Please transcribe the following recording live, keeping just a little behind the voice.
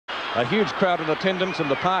A huge crowd in attendance and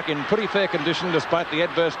the park in pretty fair condition despite the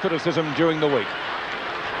adverse criticism during the week.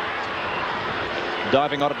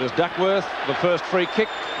 Diving on it is Duckworth. The first free kick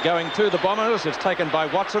going to the Bombers. It's taken by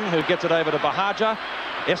Watson, who gets it over to Bahaja.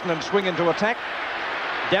 Essendon swing into attack.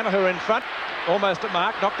 Daniher in front, almost at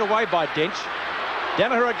mark, knocked away by Dench.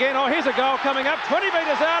 Daniher again. Oh, here's a goal coming up, 20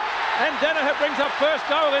 metres out, and Daniher brings up first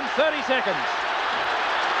goal in 30 seconds.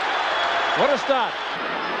 What a start.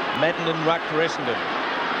 Madden in ruck for Essendon.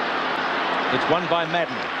 It's won by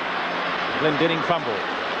Madden. Glendenning fumble.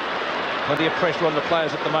 Plenty of pressure on the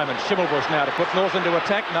players at the moment. Schimmelbusch now to put North into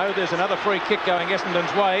attack. No, there's another free kick going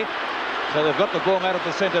Essendon's way. So they've got the ball out of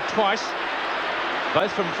the centre twice.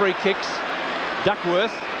 Both from free kicks.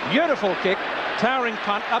 Duckworth, beautiful kick. Towering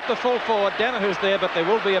punt up the full forward. Daniher's there, but there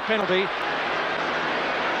will be a penalty.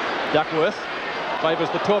 Duckworth favours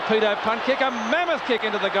the torpedo punt kick. A mammoth kick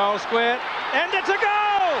into the goal square. And it's a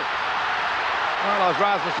goal! Well, I was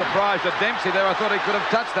rather surprised at Dempsey there. I thought he could have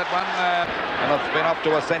touched that one. And it's been off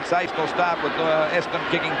to a sensational start with Essendon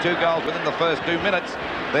kicking 2 goals within the first 2 minutes.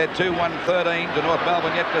 They're 2-1-13 to North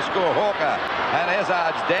Melbourne yet to score. Hawker and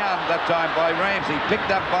Ezard's down that time by Ramsey. Picked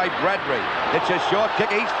up by Bradbury. It's a short kick.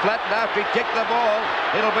 He's flattened after he kicked the ball.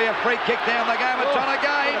 It'll be a free kick down the game. It's on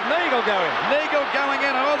again. Neagle going. Neagle going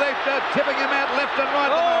in. Oh, they're tipping him out left and right.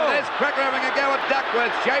 There's Cracker having a go at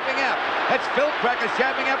Duckworth. Shaping up. It's Phil Cracker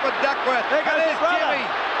shaping up with Duckworth. There goes his brother. Jimmy.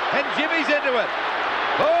 And Jimmy's into it.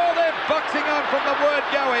 Oh, they're boxing on from the word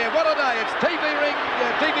go here. What a day. It's TV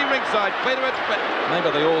ringside. Peter, it's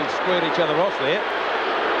maybe they all squared each other off there.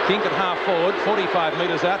 Kink at half forward, 45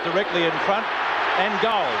 metres out, directly in front, and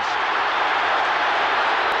goals.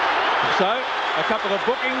 So, a couple of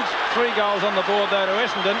bookings, 3 goals on the board though to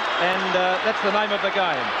Essendon, and that's the name of the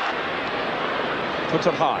game. Puts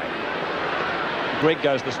it high. Greg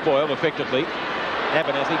goes the spoil effectively.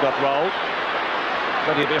 Abernethy got rolled.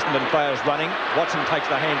 Plenty of Essendon players running. Watson takes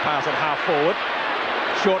the hand pass at half forward.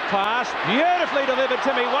 Short pass, beautifully delivered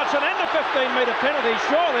Timmy Watson, and a 15-metre penalty,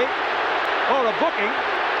 surely, or a booking.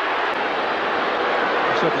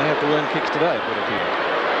 They certainly have to earn kicks today, it would appear.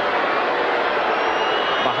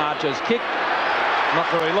 Bahaja's kick, not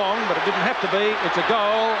very long, but it didn't have to be. It's a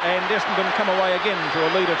goal, and Essendon come away again to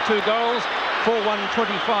a lead of 2 goals,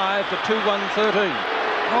 4-1-25 to 2-1-13.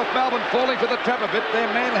 North Melbourne falling for the trap a bit. They're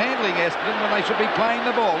manhandling Essendon when they should be playing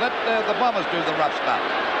the ball. Let the Bombers do the rough stuff.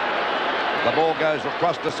 The ball goes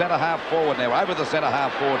across the centre half forward now, over the centre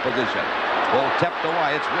half forward position. Ball tapped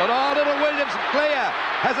away. It's little Williams clear.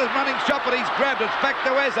 Has his running shot, but he's grabbed. It's back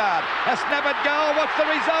to Ezard. A snap at goal. What's the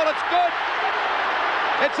result? It's good.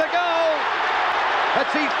 It's a goal.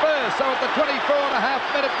 That's his first. So at the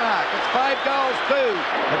 24.5-minute mark, it's 5 goals, 2.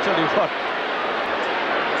 I tell you what,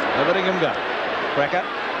 they're letting him go. Cracker,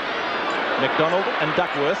 McDonald and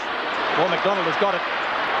Duckworth. Well, McDonald has got it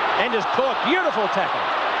and is caught. Beautiful tackle.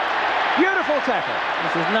 Beautiful tackle.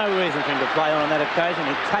 There's no reason for him to play on that occasion.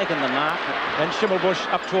 He's taken the mark. And Schimmelbusch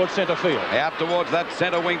up towards centre field. Out towards that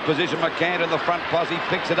centre wing position. McCann in the front posse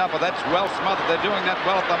picks it up, but that's well smothered. They're doing that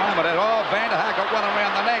well at the moment. Oh, Vanderhaar got one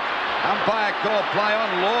around the neck. Umpire call play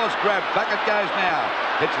on. Laws grab. Back it goes now.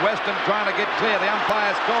 It's Weston trying to get clear. The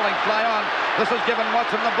umpire's calling play on. This has given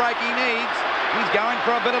Watson the break he needs. He's going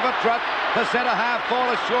for a bit of a trot. The centre half ball,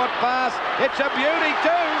 a short pass. It's a beauty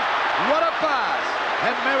too. What a pass.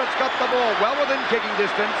 And Merrett's got the ball well within kicking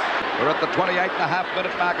distance. We're at the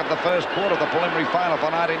 28.5-minute mark of the first quarter of the preliminary final for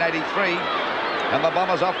 1983. And the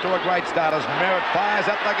Bombers off to a great start as Merrett fires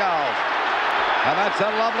at the goal. And that's a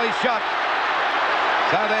lovely shot.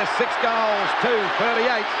 So there's 6 goals to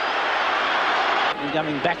 38. And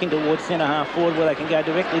coming back in towards centre half forward where they can go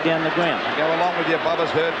directly down the ground. Go along with you, Bobbers.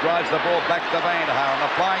 Hurd drives the ball back to Vanderhaar, and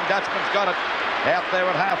the Flying Dutchman's got it. Out there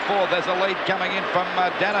at half forward, there's a lead coming in from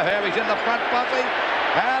Daniher. He's in the front posse.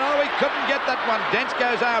 And he couldn't get that one. Dents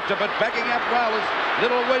goes after, but backing up well is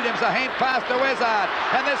Little Williams. A hand pass to Ezard.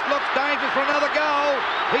 And this looks dangerous for another goal.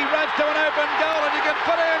 He runs to an open goal, and you can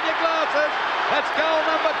put it in your glasses. That's goal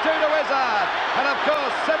number 2 to Ezard. And of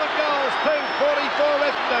course, 7 goals to 44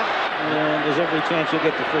 Essendon. And there's every chance you'll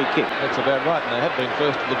get the free kick. That's about right, and they have been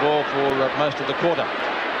first to the ball for most of the quarter.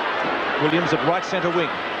 Williams at right centre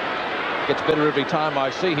wing. Gets better every time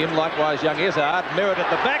I see him. Likewise, young Ezard. Merrett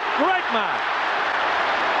at the back. Great mark.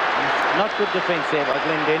 Not good defence there by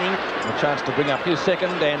Glendenning. A chance to bring up his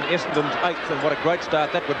second and Essendon's 8th, and what a great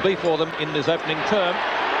start that would be for them in this opening term.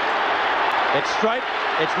 It's straight.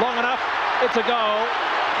 It's long enough. It's a goal.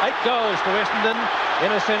 8 goals to Essendon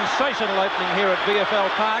in a sensational opening here at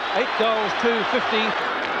VFL Park. 8 goals to 50.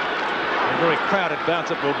 A very crowded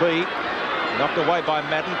bounce it will be. Knocked away by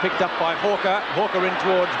Madden, picked up by Hawker. Hawker in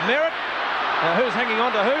towards Merrett. Now who's hanging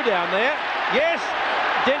on to who down there? Yes,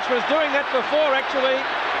 Dench was doing that before, actually.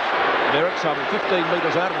 Merrett some 15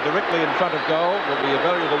 metres out and directly in front of goal. Will be a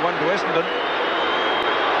valuable one to Essendon.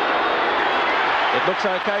 It looks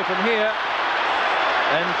okay from here.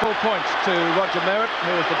 And 4 points to Roger Merrett,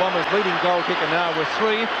 who is the Bombers' leading goal kicker now with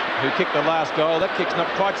 3, who kicked the last goal. That kick's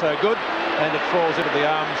not quite so good, and it falls into the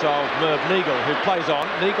arms of Merv Neagle, who plays on.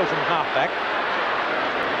 Neagle from halfback.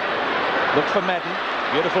 Looks for Madden.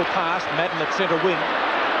 Beautiful pass. Madden at centre wing.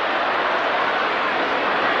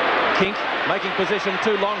 Kink making position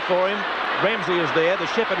too long for him. Ramsey is there.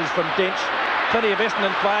 The shepherd is from Dench. Plenty of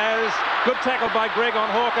Essendon players. Good tackle by Greg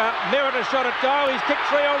on Hawker. Merrett a shot at goal. He's kicked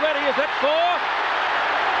 3 already. Is that 4?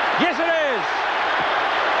 Yes, it is.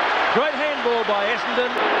 Great handball by Essendon.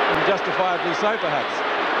 And justifiably so, perhaps.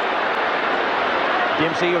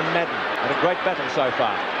 Dempsey and Madden had a great battle so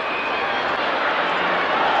far.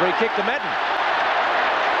 Free kick to Madden.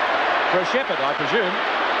 For a shepherd, I presume.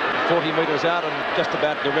 40 metres out and just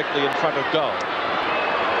about directly in front of goal.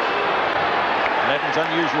 Madden's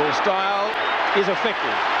unusual style is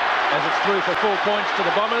effective as it's through for 4 points to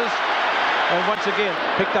the Bombers. And once again,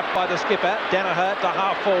 picked up by the skipper, Daniher to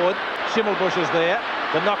half forward. Schimmelbusch is there.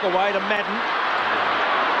 The knock away to Madden.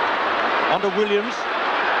 On to Williams.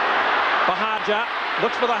 Bahaja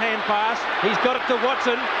looks for the hand pass. He's got it to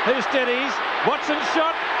Watson, who steadies. Watson's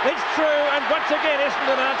shot. It's through, and once again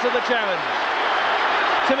Essendon answer the challenge.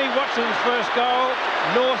 Timmy Watson's first goal.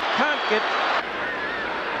 North can't get.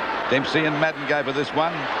 Dempsey and Madden go for this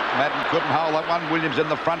one. Madden couldn't hold that one. Williams in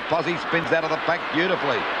the front posse, spins out of the pack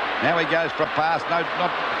beautifully. Now he goes for a pass. No,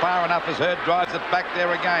 not far enough as Hurd drives it back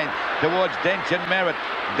there again towards Dench and Merrett.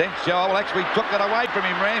 Dench, well, actually took it away from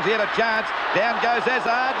him. Ramsey had a chance. Down goes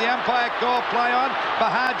Hazard. The umpire call play on.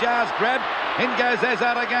 Bahajar's grab. In goes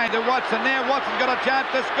Hazard again to Watson. Now Watson's got a chance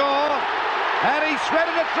to score. And he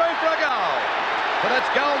shredded it through for a goal. So that's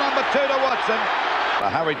goal number 2 to Watson. A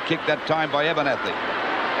hurried kick that time by Abernathy.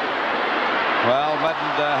 Well, Madden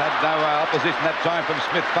had no opposition that time from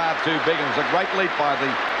Smith, far too big, and it was a great leap by the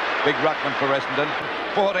big ruckman for Essendon.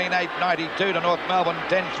 14-8-92 to North Melbourne,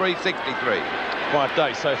 10-3-63. Quiet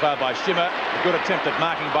day so far by Shimmer. A good attempt at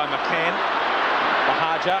marking by McCann.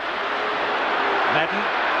 Bahaja. Madden.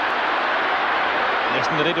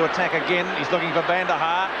 Essendon need to attack again. He's looking for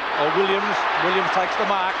Daniher or Williams. Williams takes the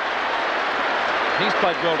mark. He's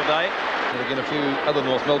played well today. And again, a few other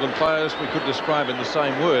North Melbourne players we could describe in the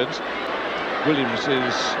same words. Williams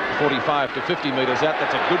is 45 to 50 metres out.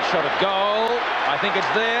 That's a good shot at goal. I think it's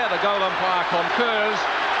there. The goal umpire concurs.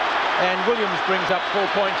 And Williams brings up 4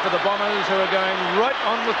 points for the Bombers, who are going right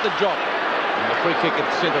on with the job. And the free kick at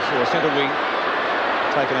centre wing,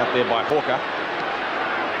 taken out there by Hawker.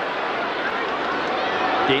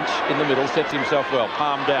 Dench in the middle, sets himself well.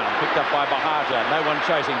 Palm down, picked up by Bahaja. No one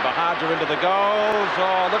chasing. Bahaja into the goals.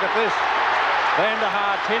 Oh, look at this.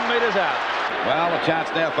 Daniher 10 metres out. Well, a chance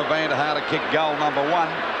now for Daniher to kick goal number 1.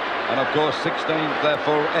 And, of course, 16th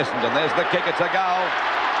for Essendon. There's the kick. It's a goal.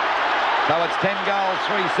 So it's 10 goals,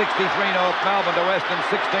 363 North Melbourne to Essendon,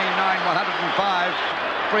 16-9, 105.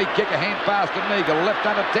 Free kick, a hand pass to Neagle. Left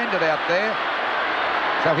unattended out there.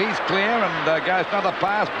 So he's clear and goes another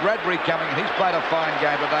pass. Bradbury coming. He's played a fine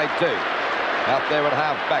game today, too. Out there at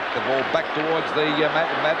half-back. The ball back towards the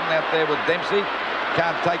Madden out there with Dempsey.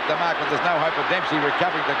 Can't take the mark, but there's no hope of Dempsey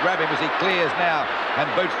recovering to grab him as he clears now and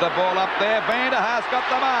boots the ball up there. Daniher's got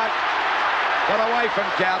the mark. Got away from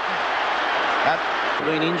Carlton.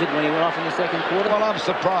 Been injured when he went off in the second quarter. Well, I'm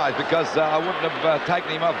surprised because I wouldn't have taken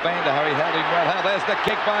him off Daniher. He held him well. There's the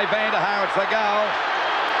kick by Daniher. It's a goal.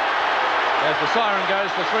 As the siren goes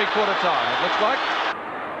for three-quarter time, it looks like.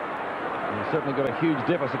 He's certainly got a huge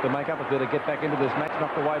deficit to make up with there to get back into this match,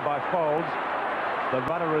 knocked away by Folds. The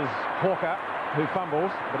runner is Hawker, who fumbles,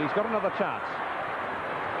 but he's got another chance.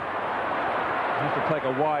 He has to take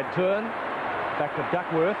a wide turn. Back to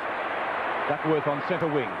Duckworth. Duckworth on centre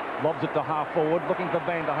wing. Lobs it to half forward, looking for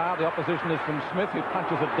Daniher. The opposition is from Smith, who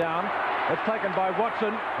punches it down. It's taken by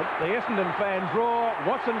Watson. The Essendon fans roar.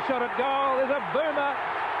 Watson shot at goal. There's a boomer.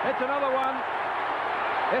 It's another one.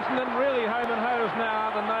 Essendon really home and hose now.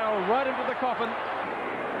 The nail right into the coffin.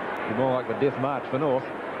 Be more like the death march for North.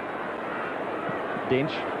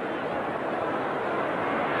 Dench.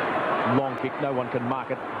 Long kick, no one can mark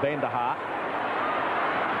it. Daniher.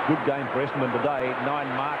 Good game for Essendon today.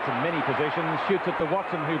 9 marks in many possessions. Shoots it to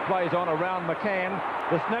Watson, who plays on around McCann.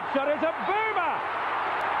 The snapshot is a boomer!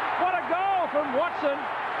 What a goal from Watson.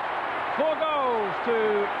 4 goals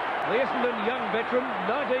to the Essendon young veteran.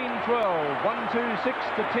 19-12. 1-2-6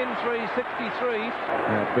 to 10-3-63.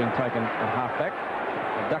 Now it's being taken at halfback.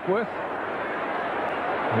 Duckworth.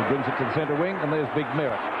 He brings it to the centre wing, and there's Big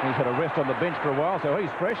Merrett. He's had a rest on the bench for a while, so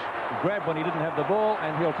he's fresh. He grabbed when he didn't have the ball,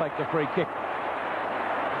 and he'll take the free kick.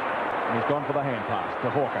 And he's gone for the hand pass to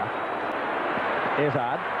Hawker.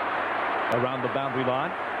 Essendon around the boundary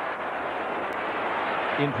line.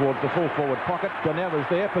 In towards the full forward pocket. Daniher is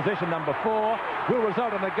there. Possession number 4 will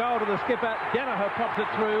result in a goal to the skipper. Daniher pops it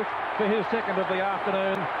through for his second of the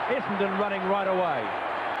afternoon. Essendon running right away.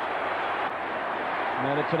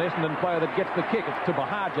 And it's an Essendon player that gets the kick. It's to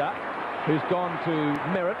Bahaja, who's gone to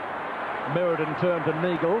Merrett. Merrett in turn to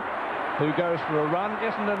Neagle, who goes for a run.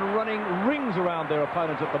 Essendon running rings around their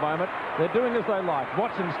opponents at the moment. They're doing as they like.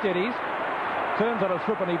 Watson steadies, turns on a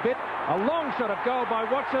threepenny bit. A long shot at goal by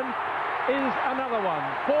Watson is another one.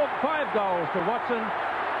 5 goals to Watson.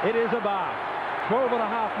 It is a bar. 12 and a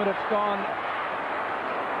half minutes gone.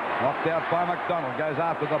 Knocked out by McDonald. Goes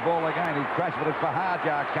after the ball again. He crashed, but it's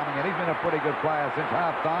Bahaja coming in. He's been a pretty good player since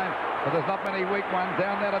half-time, but there's not many weak ones.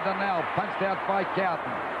 Down there to Donnell. Punched out by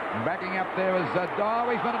Cowton. Backing up there is Dow.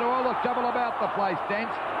 He's going to do all the trouble about the place,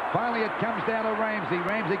 Dents. Finally, it comes down to Ramsey.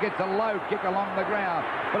 Ramsey gets a low kick along the ground,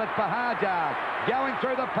 but it's Bahaja going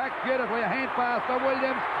through the pack beautifully. A hand pass to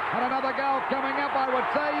Williams, and another goal coming up, I would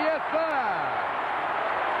say. Yes, sir.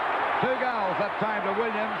 2 goals that time to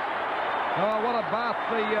Williams. Oh, what a bath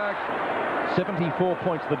the... 74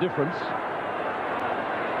 points the difference.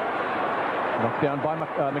 Knocked down by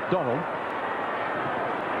McDonald.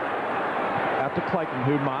 Out to Clayton,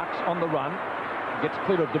 who marks on the run. Gets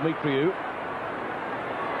clear of Demetriou.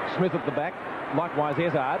 Smith at the back. Likewise,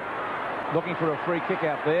 Essendon. Looking for a free kick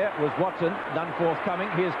out there was Watson. None forthcoming.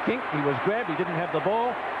 Here's Kink. He was grabbed. He didn't have the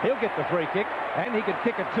ball. He'll get the free kick, and he could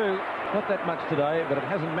kick it too. Not that much today, but it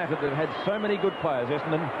hasn't mattered. They've had so many good players,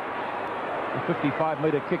 Essendon. A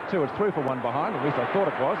 55-metre kick too. It's through for one behind. At least I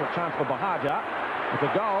thought it was. A chance for Bahaja. It's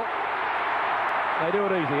a goal. They do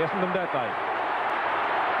it easy, Essendon, don't they?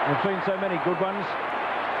 We've seen so many good ones.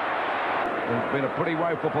 It's been a pretty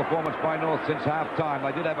woeful performance by North since half-time.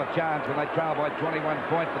 They did have a chance when they trailed by 21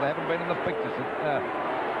 points, but they haven't been in the picture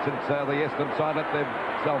since the Essendon side let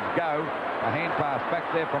themselves go. A hand pass back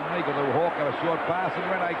there from Neagle to Hawker, a short pass, and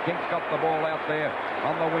Rene King's got the ball out there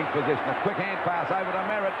on the wing position. A quick hand pass over to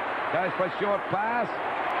Merrett. Goes for a short pass.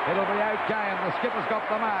 It'll be okay, and the skipper's got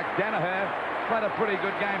the mark. Daniher played a pretty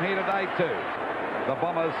good game here today too. The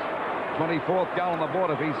Bombers' 24th goal on the board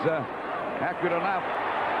if he's accurate enough.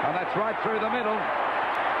 And that's right through the middle.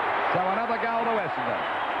 So another goal to Essendon.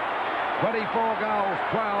 24 goals,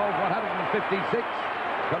 12, 156.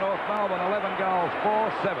 To North Melbourne, 11 goals,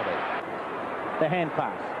 470. The hand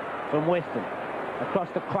pass from Weston across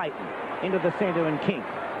to Clayton into the centre and Kink.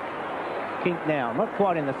 Kink now, not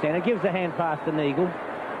quite in the centre, gives the hand pass to Neagle.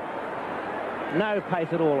 No pace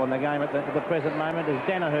at all on the game at the present moment as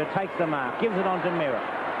Daniher takes the mark, gives it on to Merrett.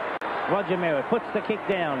 Roger Merrett puts the kick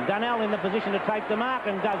down. Donnell in the position to take the mark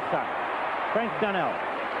and does so. Frank Donnell.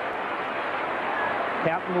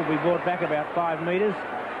 Cowton will be brought back about 5 metres.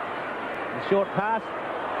 The short pass.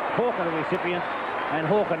 Hawker the recipient, and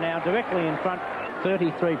Hawker now directly in front.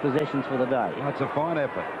 33 possessions for the day. That's a fine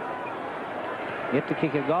effort. Yet to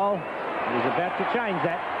kick a goal. He's about to change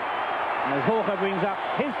that. And as Hawker brings up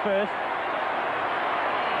his first.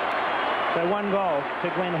 So 1 goal to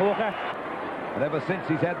Glenn Hawker. And ever since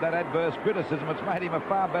he's had that adverse criticism, it's made him a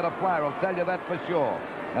far better player, I'll tell you that for sure.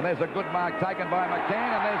 And there's a good mark taken by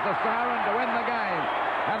McCann, and there's the siren to win the game.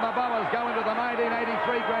 And the Bombers go into the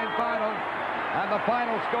 1983 Grand Final. And the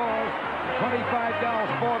final scores, 25 goals,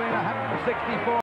 14, 164.